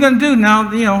 so what are you going to do now,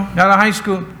 out of high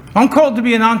school? I'm called to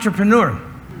be an entrepreneur,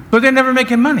 but they're never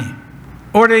making money.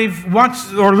 Or they've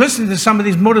watched or listened to some of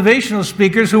these motivational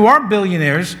speakers who are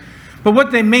billionaires, But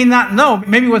what they may not know,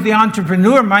 maybe what the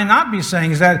entrepreneur might not be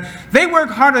saying, is that they work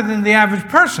harder than the average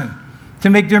person to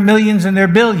make their millions and their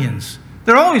billions.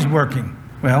 They're always working,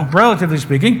 well, relatively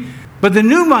speaking. But the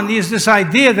new money is this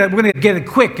idea that we're going to get it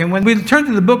quick. And when we turn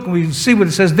to the book and we see what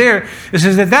it says there, it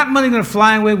says that money is going to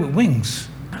fly away with wings.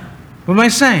 What am I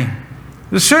saying?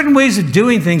 There's certain ways of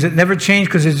doing things that never change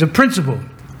because it's a principle.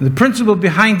 The principle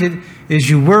behind it is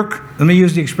you work, let me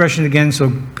use the expression again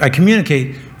so I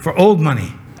communicate, for old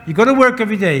money. You go to work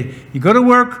every day. You go to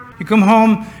work, you come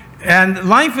home, and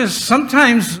life is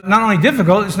sometimes not only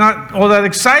difficult, it's not all that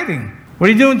exciting. What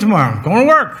are you doing tomorrow? Going to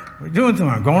work. What are you doing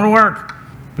tomorrow? Going to work.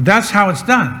 But that's how it's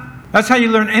done. That's how you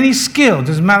learn any skill. It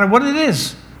doesn't matter what it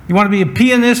is. You want to be a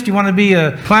pianist, you want to be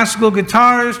a classical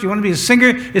guitarist, you want to be a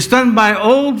singer. It's done by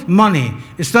old money.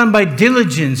 It's done by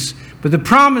diligence. But the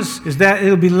promise is that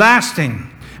it'll be lasting,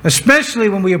 especially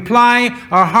when we apply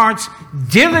our hearts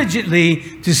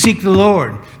diligently to seek the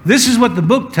Lord. This is what the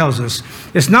book tells us.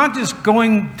 It's not just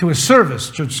going to a service,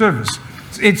 church service.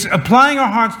 It's applying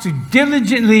our hearts to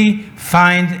diligently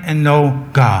find and know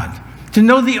God. To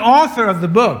know the author of the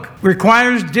book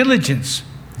requires diligence.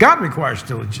 God requires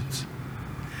diligence.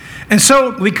 And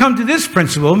so we come to this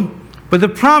principle, but the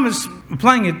promise,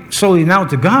 applying it solely now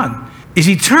to God, is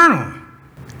eternal.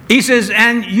 He says,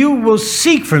 and you will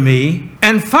seek for me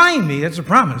and find me. That's a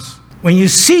promise. When you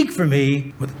seek for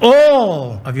me with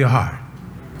all of your heart.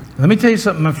 Let me tell you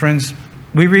something, my friends.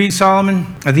 We read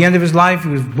Solomon at the end of his life. He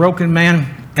was a broken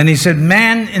man. And he said,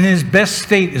 man in his best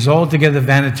state is altogether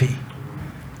vanity.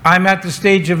 I'm at the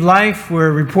stage of life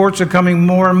where reports are coming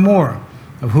more and more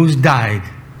of who's died.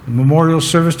 The memorial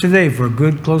service today for a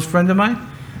good close friend of mine,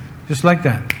 just like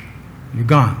that. You're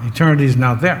gone. Eternity is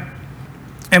now there.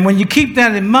 And when you keep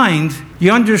that in mind,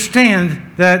 you understand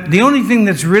that the only thing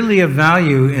that's really of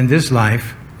value in this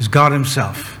life is God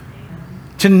himself.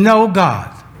 To know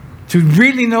God. To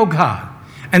really know God.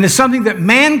 And it's something that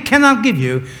man cannot give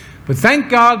you, but thank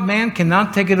God man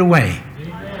cannot take it away.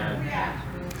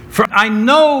 For I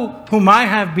know whom I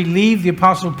have believed, the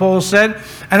Apostle Paul said,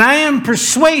 and I am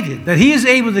persuaded that he is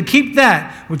able to keep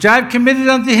that which I have committed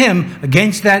unto him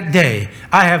against that day.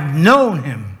 I have known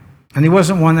him. And he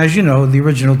wasn't one, as you know, the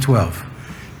original 12.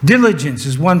 Diligence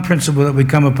is one principle that we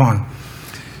come upon.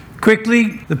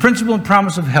 Quickly, the principle and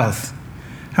promise of health.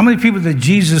 How many people did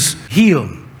Jesus heal?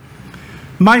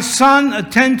 My son,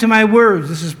 attend to my words.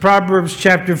 This is Proverbs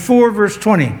chapter 4, verse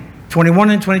 20. 21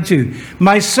 and 22.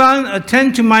 My son,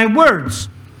 attend to my words.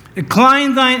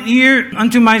 Incline thine ear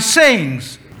unto my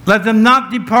sayings. Let them not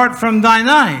depart from thine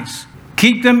eyes.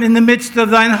 Keep them in the midst of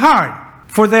thine heart.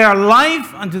 For they are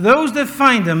life unto those that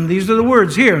find them. These are the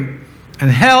words here. And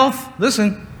health,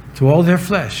 listen, to all their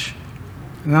flesh.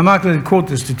 And I'm not going to quote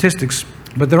the statistics,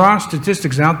 but there are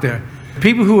statistics out there.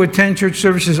 People who attend church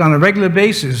services on a regular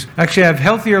basis actually have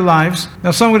healthier lives.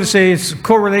 Now, some are going to say it's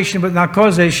correlation but not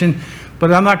causation.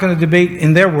 But I'm not going to debate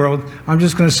in their world. I'm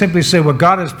just going to simply say what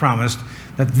God has promised,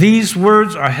 that these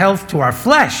words are health to our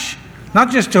flesh,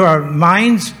 not just to our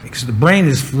minds, because the brain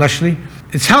is fleshly.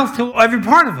 It's health to every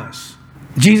part of us.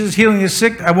 Jesus healing the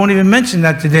sick, I won't even mention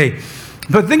that today.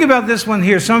 But think about this one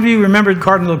here. Some of you remembered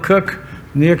Cardinal Cook,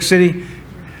 New York City.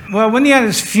 Well, when he had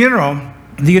his funeral,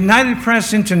 the United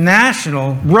Press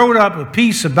International wrote up a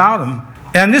piece about him.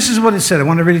 And this is what it said. I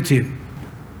want to read it to you.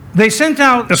 They sent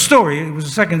out a story, it was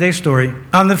a second-day story,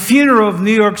 on the funeral of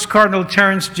New York's Cardinal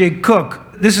Terence J. Cook.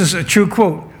 This is a true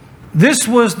quote. This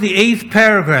was the 8th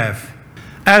paragraph.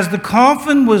 As the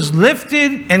coffin was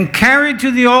lifted and carried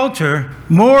to the altar,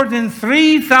 more than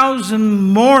 3,000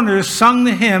 mourners sung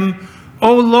the hymn,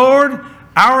 O Lord,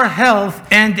 our health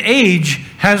and age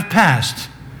has passed.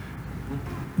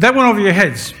 That went over your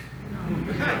heads.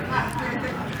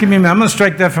 Give me a minute, I'm going to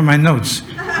strike that from my notes.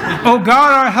 Oh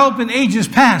God, our help in ages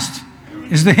past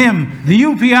is the hymn. The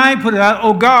UPI put it out,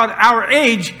 oh God, our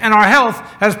age and our health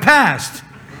has passed.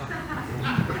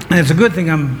 And it's a good thing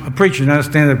I'm a preacher, not a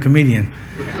stand-up comedian.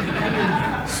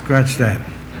 Scratch that.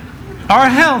 Our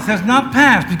health has not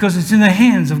passed because it's in the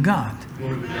hands of God.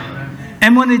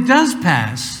 And when it does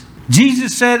pass,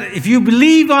 Jesus said, if you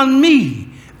believe on me,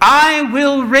 I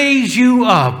will raise you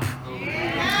up.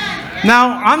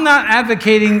 Now, I'm not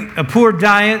advocating a poor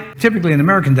diet, typically an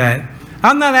American diet.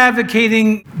 I'm not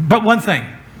advocating but one thing.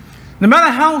 No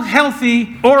matter how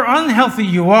healthy or unhealthy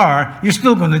you are, you're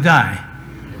still going to die.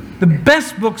 The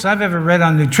best books I've ever read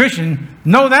on nutrition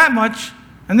know that much,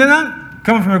 and they're not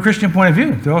coming from a Christian point of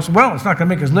view. They're also, well, it's not going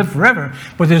to make us live forever,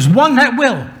 but there's one that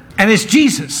will, and it's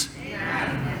Jesus.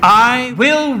 I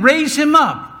will raise him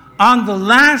up on the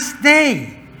last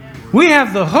day. We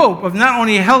have the hope of not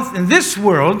only health in this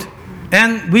world,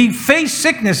 and we face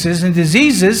sicknesses and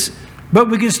diseases, But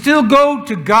we can still go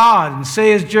to God and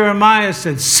say, as Jeremiah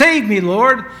said, "Save me,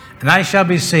 Lord, and I shall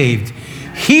be saved.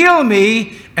 Heal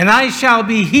me, and I shall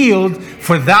be healed,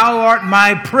 for thou art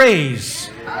my praise."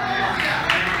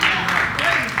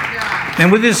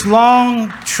 And with this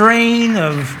long train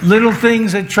of little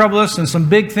things that trouble us, and some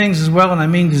big things as well, and I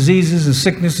mean diseases and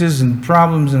sicknesses and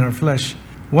problems in our flesh,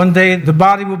 one day the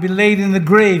body will be laid in the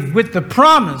grave with the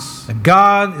promise that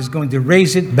God is going to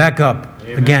raise it back up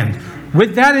again.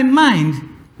 With that in mind,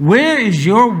 where is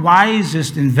your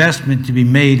wisest investment to be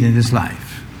made in this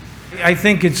life? I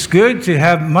think it's good to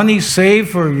have money saved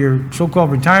for your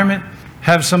so-called retirement,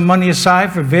 have some money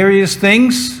aside for various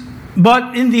things.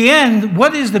 But in the end,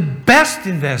 what is the best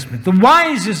investment, the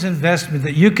wisest investment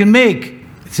that you can make?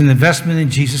 It's an investment in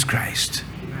Jesus Christ.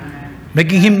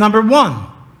 Making him number one,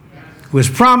 who has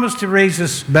promised to raise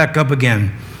us back up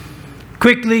again.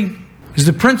 Quickly, is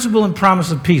the principle and promise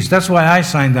of peace. That's why I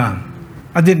signed on.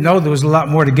 I didn't know there was a lot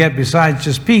more to get besides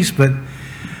just peace, but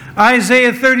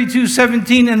Isaiah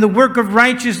 32:17, "And the work of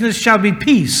righteousness shall be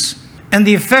peace, and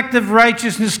the effect of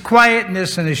righteousness,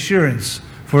 quietness and assurance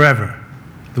forever."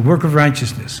 The work of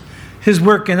righteousness. His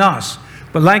work in us.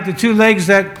 But like the two legs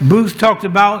that Booth talked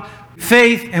about,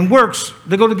 faith and works,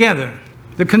 they go together.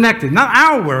 They're connected. Not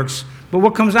our works, but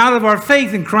what comes out of our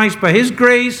faith in Christ by his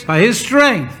grace, by his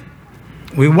strength.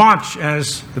 We watch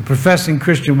as the professing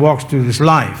Christian walks through this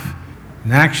life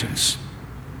in actions.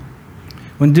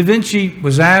 When Da Vinci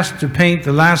was asked to paint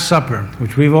the Last Supper,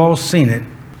 which we've all seen it,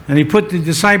 and he put the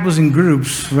disciples in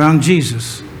groups around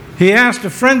Jesus, he asked a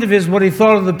friend of his what he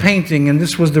thought of the painting, and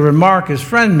this was the remark his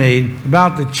friend made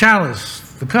about the chalice,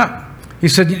 the cup. He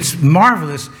said, "It's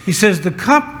marvelous." He says, "The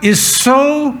cup is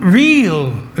so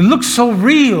real. It looks so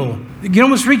real. You can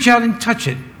almost reach out and touch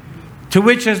it." To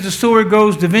which, as the story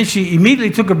goes, Da Vinci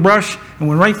immediately took a brush and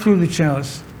went right through the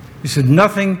chalice. He said,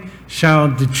 "Nothing shall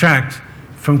detract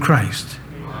from Christ."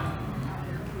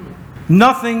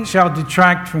 Nothing shall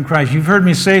detract from Christ. You've heard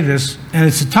me say this, and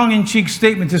it's a tongue-in-cheek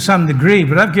statement to some degree,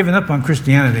 but I've given up on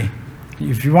Christianity.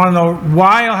 If you want to know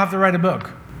why, I'll have to write a book.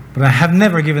 But I have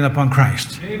never given up on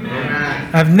Christ. Amen.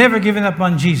 I've never given up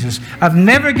on Jesus. I've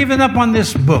never given up on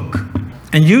this book.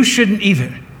 And you shouldn't either.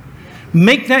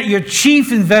 Make that your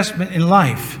chief investment in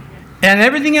life. And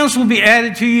everything else will be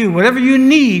added to you. Whatever you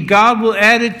need, God will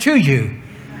add it to you.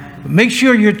 But make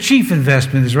sure your chief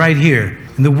investment is right here,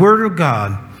 in the Word of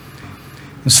God.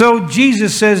 And so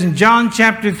Jesus says in John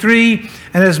chapter 3,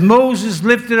 "And as Moses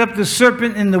lifted up the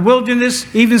serpent in the wilderness,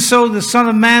 even so the Son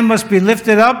of Man must be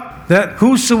lifted up, that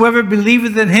whosoever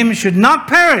believeth in him should not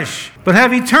perish, but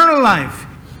have eternal life."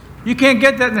 You can't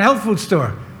get that in the health food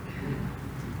store.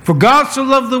 "For God so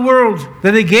loved the world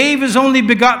that he gave his only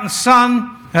begotten Son,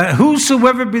 that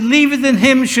whosoever believeth in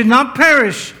him should not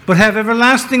perish, but have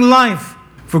everlasting life.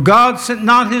 For God sent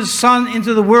not his Son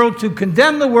into the world to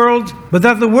condemn the world, but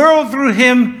that the world through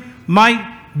him might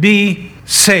be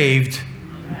saved."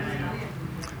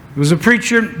 There was a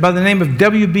preacher by the name of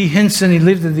W.B. Hinson. He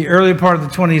lived in the early part of the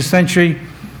 20th century.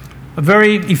 A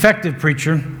very effective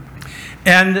preacher.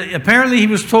 And apparently he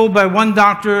was told by one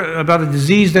doctor about a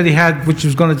disease that he had, which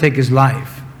was going to take his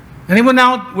life. And he went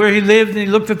out where he lived, and he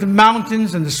looked at the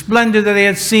mountains and the splendor that he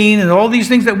had seen, and all these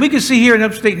things that we could see here in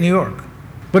upstate New York.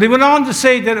 But he went on to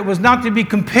say that it was not to be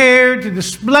compared to the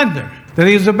splendor that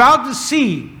he was about to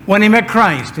see when he met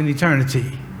Christ in eternity.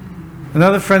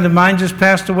 Another friend of mine just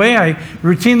passed away. I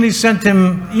routinely sent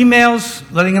him emails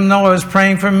letting him know I was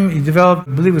praying for him. He developed,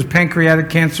 I believe it was pancreatic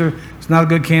cancer. It's not a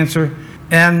good cancer.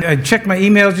 And I checked my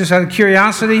emails just out of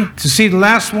curiosity to see the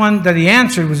last one that he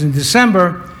answered was in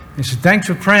December. He said, "Thanks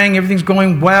for praying. Everything's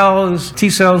going well. His T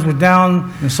cells were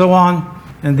down," and so on.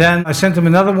 And then I sent him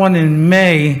another one in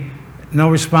May. No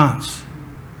response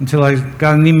until I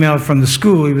got an email from the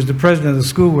school. He was the president of the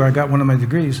school where I got one of my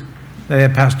degrees, that he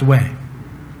had passed away.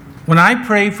 When I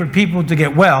pray for people to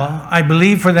get well, I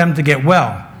believe for them to get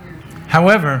well.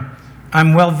 However,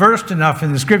 I'm well versed enough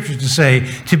in the scriptures to say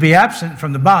to be absent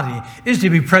from the body is to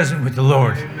be present with the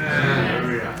Lord.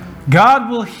 Amen. God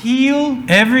will heal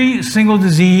every single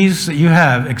disease that you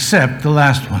have except the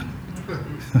last one.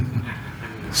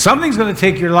 Something's going to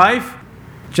take your life.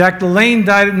 Jack LaLanne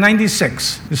died at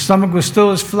 96. His stomach was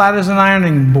still as flat as an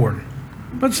ironing board.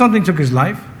 But something took his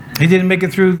life. He didn't make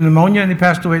it through pneumonia, and he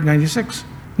passed away at 96.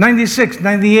 96,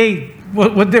 98,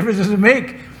 what difference does it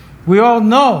make? We all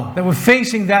know that we're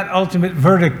facing that ultimate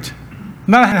verdict.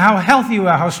 No matter how healthy you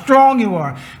are, how strong you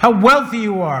are, how wealthy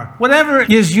you are, whatever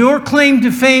is your claim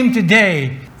to fame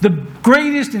today, the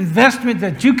greatest investment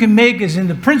that you can make is in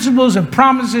the principles and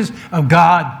promises of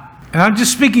God. And I'm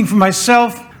just speaking for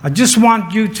myself. I just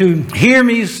want you to hear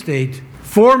me state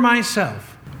for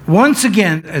myself Once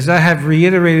again, as I have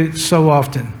reiterated so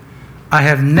often, I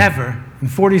have never, in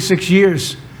 46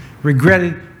 years,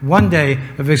 regretted one day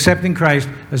of accepting Christ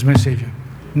as my Savior.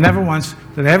 Never once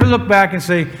did I ever look back and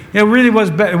say, it really was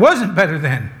better. It wasn't better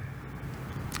then.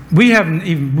 We haven't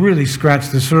even really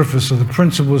scratched the surface of the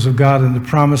principles of God and the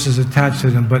promises attached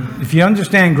to them. But if you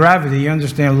understand gravity, you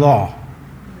understand law.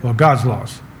 Well, God's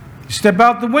laws. You step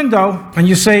out the window and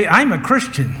you say, I'm a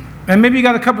Christian. And maybe you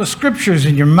got a couple of scriptures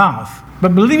in your mouth.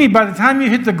 But believe me, by the time you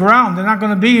hit the ground, they're not going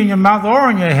to be in your mouth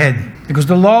or in your head. Because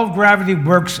the law of gravity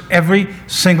works every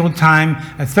single time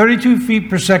at 32 feet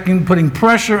per second, putting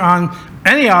pressure on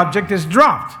any object that's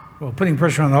dropped. Well, putting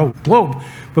pressure on the whole globe,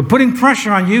 but putting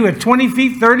pressure on you at 20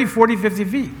 feet, 30, 40, 50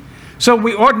 feet. So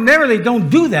we ordinarily don't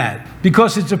do that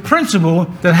because it's a principle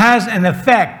that has an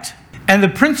effect. And the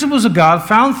principles of God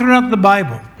found throughout the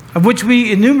Bible, of which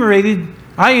I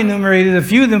enumerated a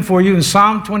few of them for you in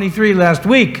Psalm 23 last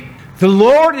week. The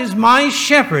Lord is my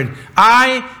shepherd,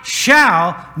 I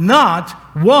shall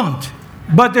not want.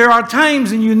 But there are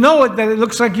times, and you know it, that it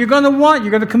looks like you're going to want.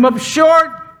 You're going to come up short.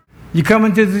 You come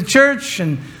into the church,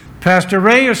 and Pastor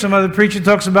Ray or some other preacher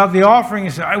talks about the offering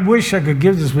and says, I wish I could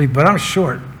give this week, but I'm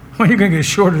short. Well, you're going to get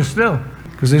shorter still.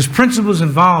 Because there's principles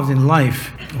involved in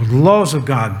life, or the laws of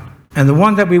God. And the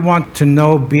one that we want to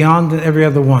know beyond every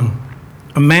other one,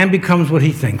 a man becomes what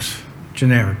he thinks.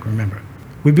 Generic, remember.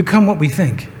 We become what we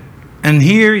think. And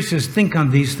here he says, think on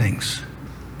these things.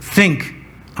 Think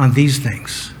on these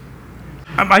things.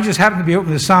 I just happen to be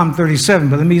open to Psalm 37,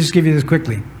 but let me just give you this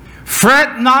quickly.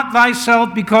 Fret not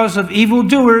thyself because of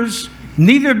evildoers,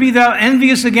 neither be thou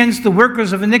envious against the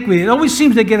workers of iniquity. It always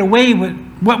seems to get away with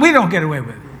what we don't get away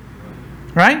with.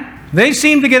 Right? They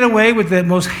seem to get away with the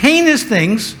most heinous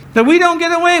things that we don't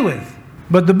get away with.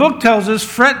 But the book tells us,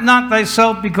 fret not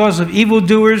thyself because of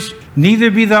evildoers,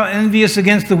 neither be thou envious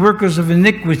against the workers of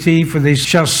iniquity, for they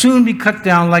shall soon be cut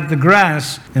down like the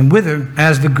grass and wither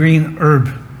as the green herb.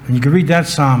 And you can read that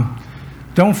psalm.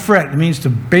 Don't fret. It means to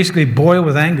basically boil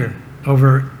with anger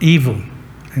over evil.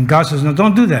 And God says, no,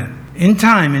 don't do that. In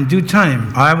time, in due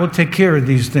time, I will take care of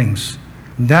these things.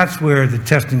 And that's where the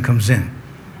testing comes in.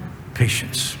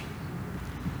 Patience.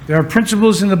 There are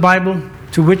principles in the Bible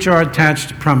to which are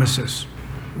attached promises.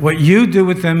 What you do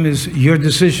with them is your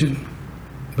decision.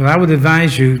 But I would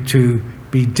advise you to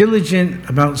be diligent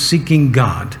about seeking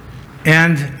God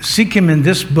and seek Him in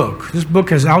this book. This book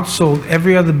has outsold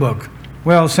every other book,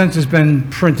 well, since it's been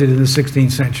printed in the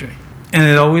 16th century. And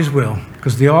it always will,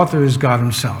 because the author is God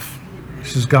Himself.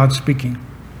 This is God speaking.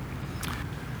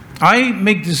 I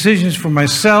make decisions for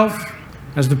myself.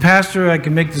 As the pastor, I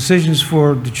can make decisions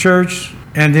for the church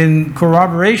and in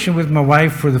corroboration with my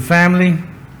wife for the family.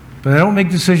 But I don't make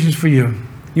decisions for you.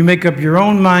 You make up your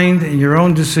own mind and your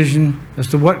own decision as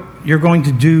to what you're going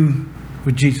to do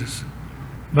with Jesus.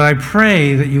 But I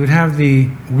pray that you would have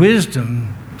the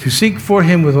wisdom to seek for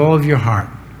Him with all of your heart.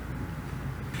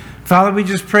 Father, we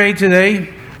just pray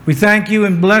today. We thank you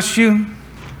and bless you.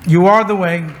 You are the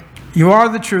way. You are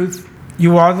the truth.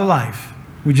 You are the life.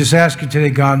 We just ask you today,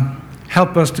 God,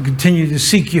 help us to continue to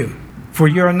seek you. For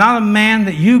you're not a man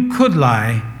that you could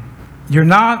lie. You're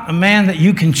not a man that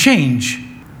you can change.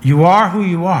 You are who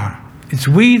you are. It's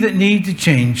we that need to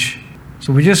change.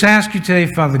 So we just ask you today,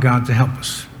 Father God, to help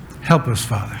us. Help us,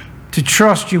 Father, to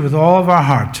trust you with all of our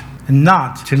heart and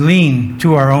not to lean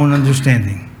to our own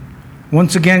understanding.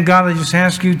 Once again, God, I just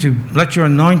ask you to let your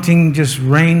anointing just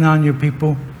rain on your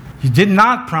people. You did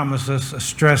not promise us a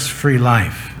stress-free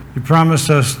life. You promised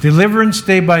us deliverance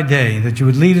day by day, that you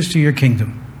would lead us to your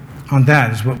kingdom. On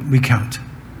that is what we count.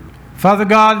 Father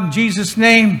God, in Jesus'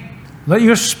 name, let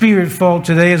your Spirit fall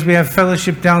today as we have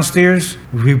fellowship downstairs.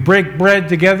 We break bread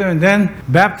together and then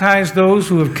baptize those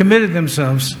who have committed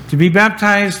themselves to be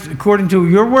baptized according to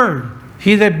your word.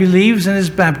 He that believes and is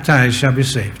baptized shall be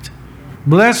saved.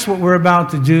 Bless what we're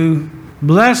about to do.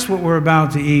 Bless what we're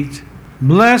about to eat.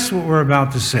 Bless what we're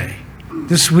about to say.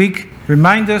 This week,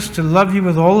 remind us to love you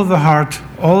with all of the heart,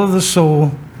 all of the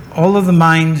soul, all of the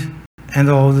mind, and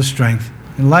all of the strength.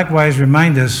 And likewise,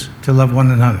 remind us to love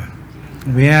one another.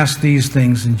 We ask these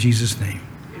things in Jesus' name.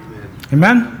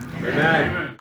 Amen? Amen. Amen.